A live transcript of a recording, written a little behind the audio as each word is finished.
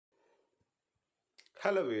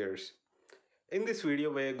Hello viewers. In this video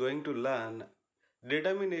we are going to learn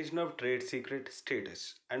determination of trade secret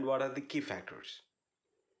status and what are the key factors.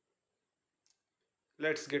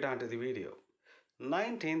 Let's get on to the video.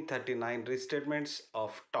 1939 Restatements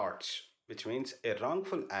of Torts, which means a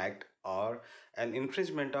wrongful act or an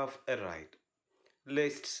infringement of a right,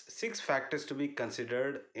 lists 6 factors to be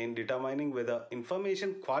considered in determining whether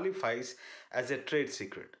information qualifies as a trade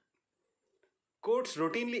secret. Courts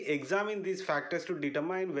routinely examine these factors to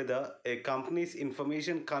determine whether a company's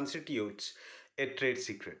information constitutes a trade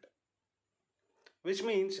secret. Which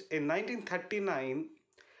means in 1939,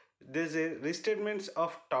 there's a Restatements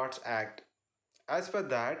of Torts Act. As per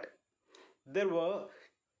that, there were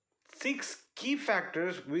 6 key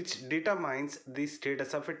factors which determines the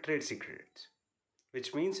status of a trade secret.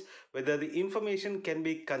 Which means whether the information can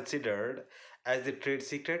be considered as a trade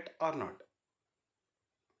secret or not.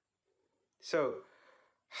 So,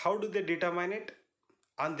 how do they determine it?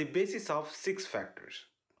 On the basis of 6 factors.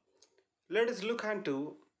 Let us look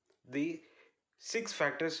into the 6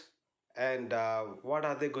 factors and what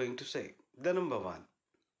are they going to say. The number one,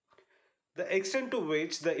 the extent to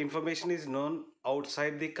which the information is known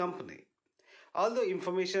outside the company. Although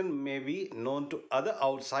information may be known to other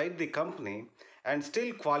outside the company and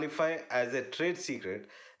still qualify as a trade secret,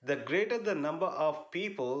 the greater the number of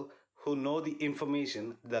people who know the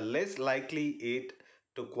information, the less likely it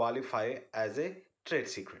to qualify as a trade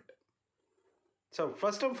secret. So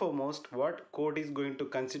first and foremost, what court is going to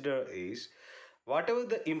consider is whatever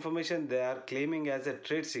the information they are claiming as a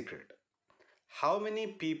trade secret, how many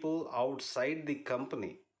people outside the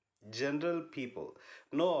company, general people,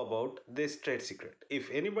 know about this trade secret. If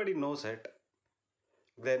anybody knows it,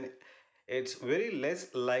 then it's very less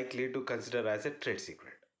likely to consider as a trade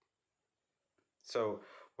secret. So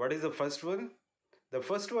what is the first one? The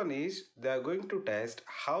first one is they are going to test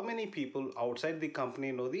how many people outside the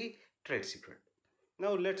company know the trade secret.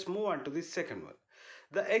 Now let's move on to the second one.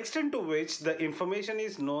 The extent to which the information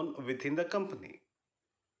is known within the company.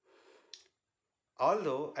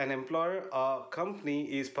 Although an employer or company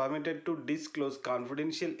is permitted to disclose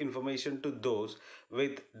confidential information to those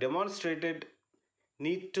with demonstrated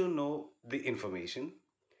need to know the information,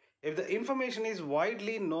 if the information is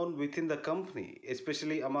widely known within the company,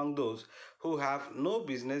 especially among those who have no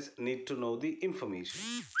business need to know the information,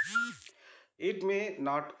 it may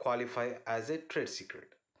not qualify as a trade secret.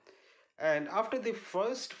 And after the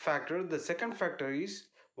first factor, the second factor is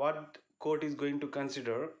what court is going to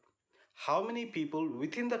consider how many people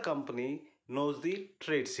within the company knows the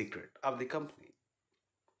trade secret of the company.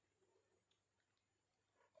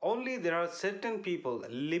 Only there are certain people,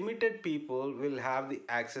 limited people will have the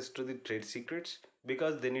access to the trade secrets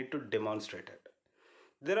because they need to demonstrate it.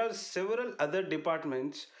 There are several other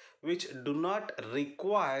departments which do not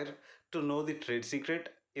require to know the trade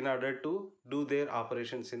secret in order to do their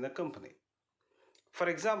operations in the company. For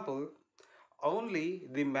example, only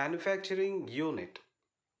the manufacturing unit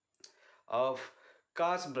of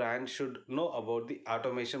cars brand should know about the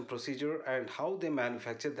automation procedure and how they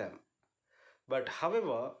manufacture them. But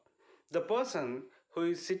however, the person who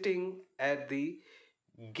is sitting at the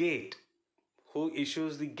gate, who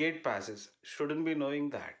issues the gate passes, shouldn't be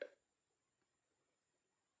knowing that.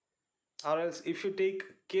 Or else if you take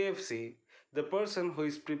KFC, the person who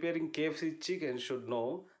is preparing KFC chicken should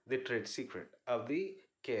know the trade secret of the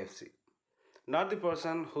KFC, not the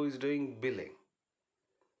person who is doing billing.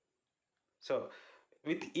 So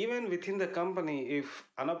even within the company, if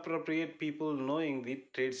inappropriate people knowing the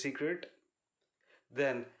trade secret,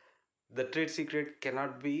 then the trade secret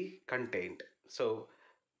cannot be contained. So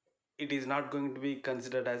it is not going to be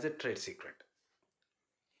considered as a trade secret.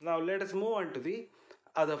 Now let us move on to the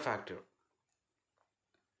other factor.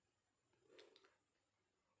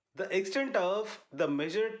 The extent of the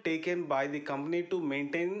measure taken by the company to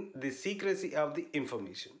maintain the secrecy of the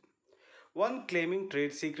information. One claiming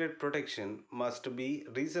trade secret protection must be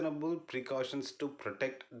reasonable precautions to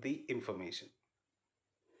protect the information.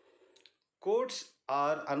 Courts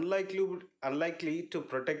are unlikely to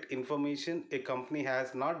protect information a company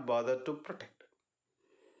has not bothered to protect.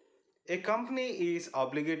 A company is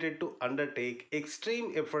obligated to undertake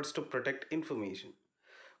extreme efforts to protect information,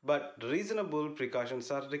 but reasonable precautions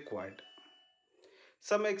are required.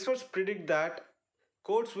 Some experts predict that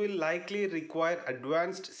courts will likely require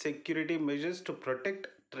advanced security measures to protect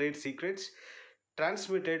trade secrets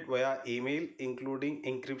transmitted via email, including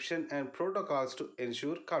encryption and protocols to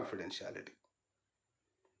ensure confidentiality.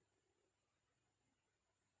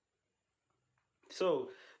 So,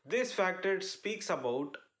 this factor speaks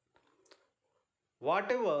about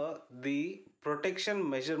whatever the protection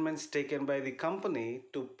measurements taken by the company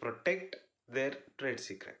to protect their trade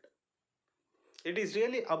secret. It is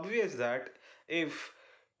really obvious that if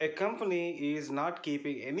a company is not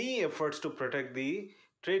keeping any efforts to protect the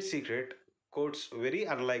trade secret, courts very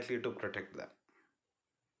unlikely to protect them.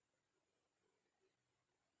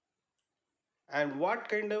 And what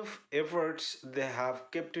kind of efforts they have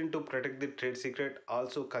kept in to protect the trade secret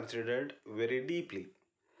also considered very deeply.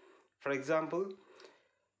 For example,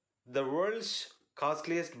 the world's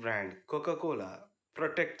costliest brand, Coca-Cola,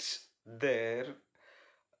 protects their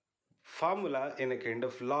formula in a kind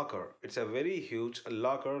of locker. It's a very huge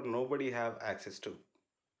locker nobody have access to.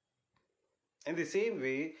 In the same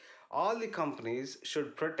way, all the companies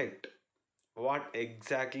should protect what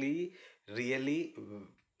exactly really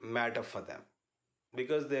matter for them,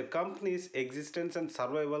 because their company's existence and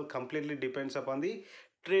survival completely depends upon the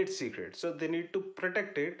trade secret. So they need to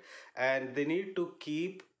protect it, and they need to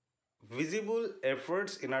keep visible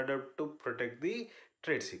efforts in order to protect the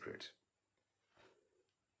trade secrets.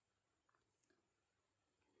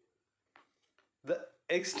 The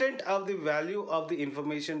extent of the value of the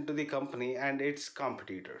information to the company and its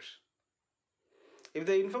competitors. If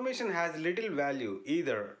the information has little value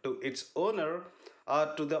either to its owner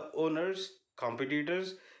or to the owner's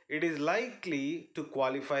competitors, it is likely to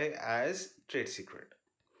qualify as trade secret.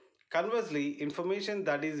 Conversely, information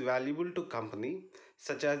that is valuable to company,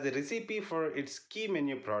 such as the recipe for its key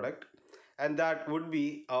menu product, and that would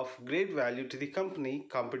be of great value to the company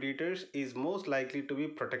competitors, is most likely to be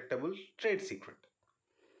protectable trade secret.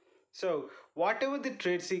 So, whatever the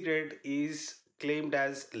trade secret is claimed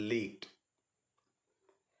as leaked,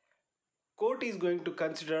 court is going to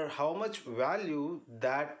consider how much value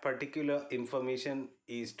that particular information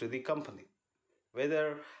is to the company.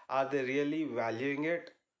 Whether are they really valuing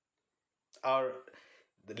it, or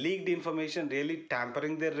the leaked information really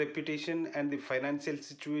tampering their reputation and the financial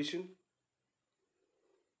situation.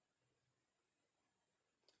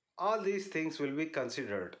 All these things will be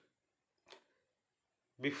considered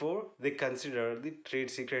before they consider the trade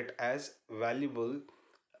secret as valuable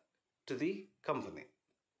to the company.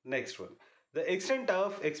 Next one. The extent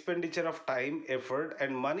of expenditure of time, effort,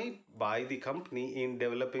 and money by the company in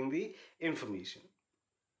developing the information.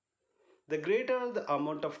 The greater the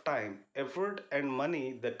amount of time, effort, and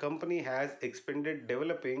money the company has expended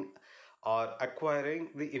developing or acquiring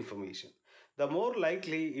the information, the more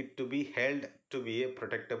likely it to be held to be a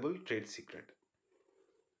protectable trade secret.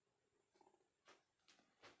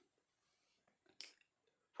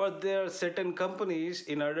 For there are certain companies,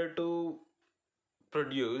 in order to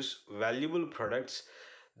produce valuable products,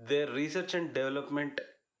 their research and development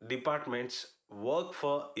departments work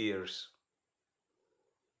for years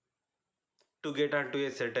to get onto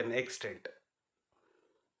a certain extent.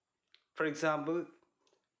 For example,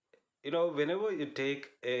 whenever you take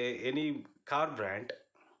any car brand,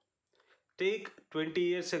 take 20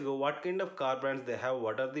 years ago, what kind of car brands they have,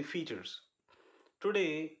 what are the features.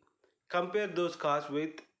 Today, compare those cars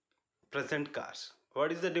with present cars.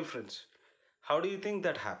 What is the difference? How do you think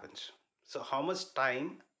that happens? So how much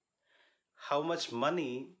time, how much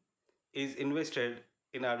money is invested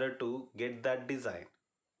in order to get that design?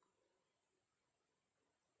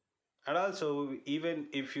 And also, even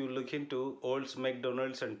if you look into old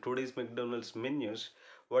McDonald's and today's McDonald's menus,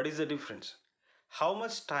 what is the difference? How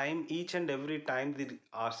much time each and every time the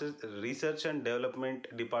research and development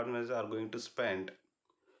departments are going to spend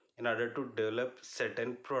in order to develop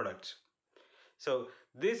certain products. So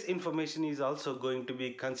this information is also going to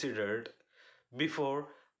be considered before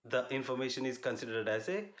the information is considered as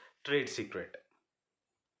a trade secret.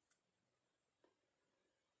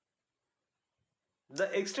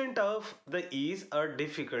 The extent of the ease or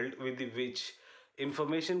difficult with which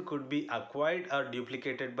information could be acquired or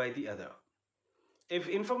duplicated by the other. If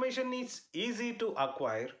information is easy to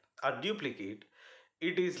acquire or duplicate,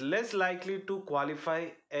 it is less likely to qualify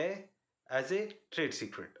as a trade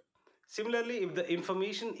secret. Similarly, if the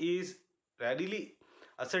information is readily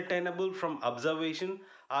ascertainable from observation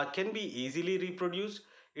or can be easily reproduced,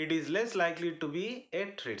 it is less likely to be a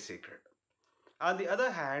trade secret. On the other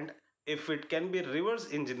hand, if it can be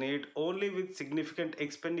reverse engineered only with significant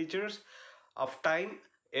expenditures of time,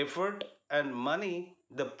 effort, and money,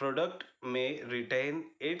 the product may retain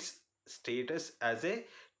its status as a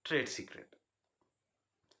trade secret.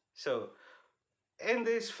 So, in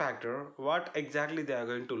this factor, what exactly they are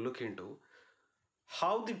going to look into,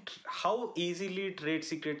 how easily trade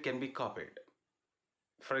secret can be copied.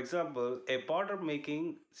 For example, a potter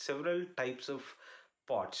making several types of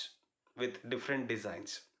pots with different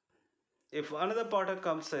designs. If another potter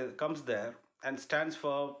comes there and stands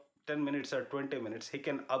for 10 minutes or 20 minutes, he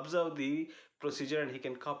can observe the procedure and he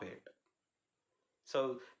can copy it.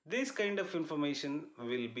 So this kind of information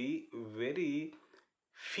will be very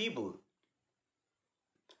feeble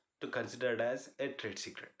to consider it as a trade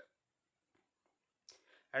secret.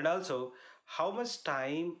 And also how much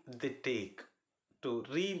time they take to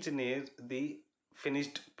re-engineer the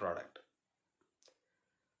finished product.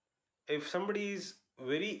 If somebody is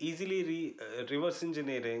very easily reverse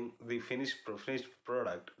engineering the finished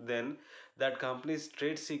product, then that company's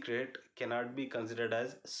trade secret cannot be considered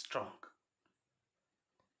as strong.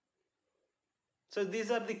 So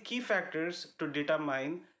these are the key factors to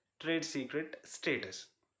determine trade secret status.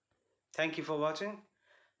 Thank you for watching,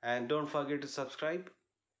 and don't forget to subscribe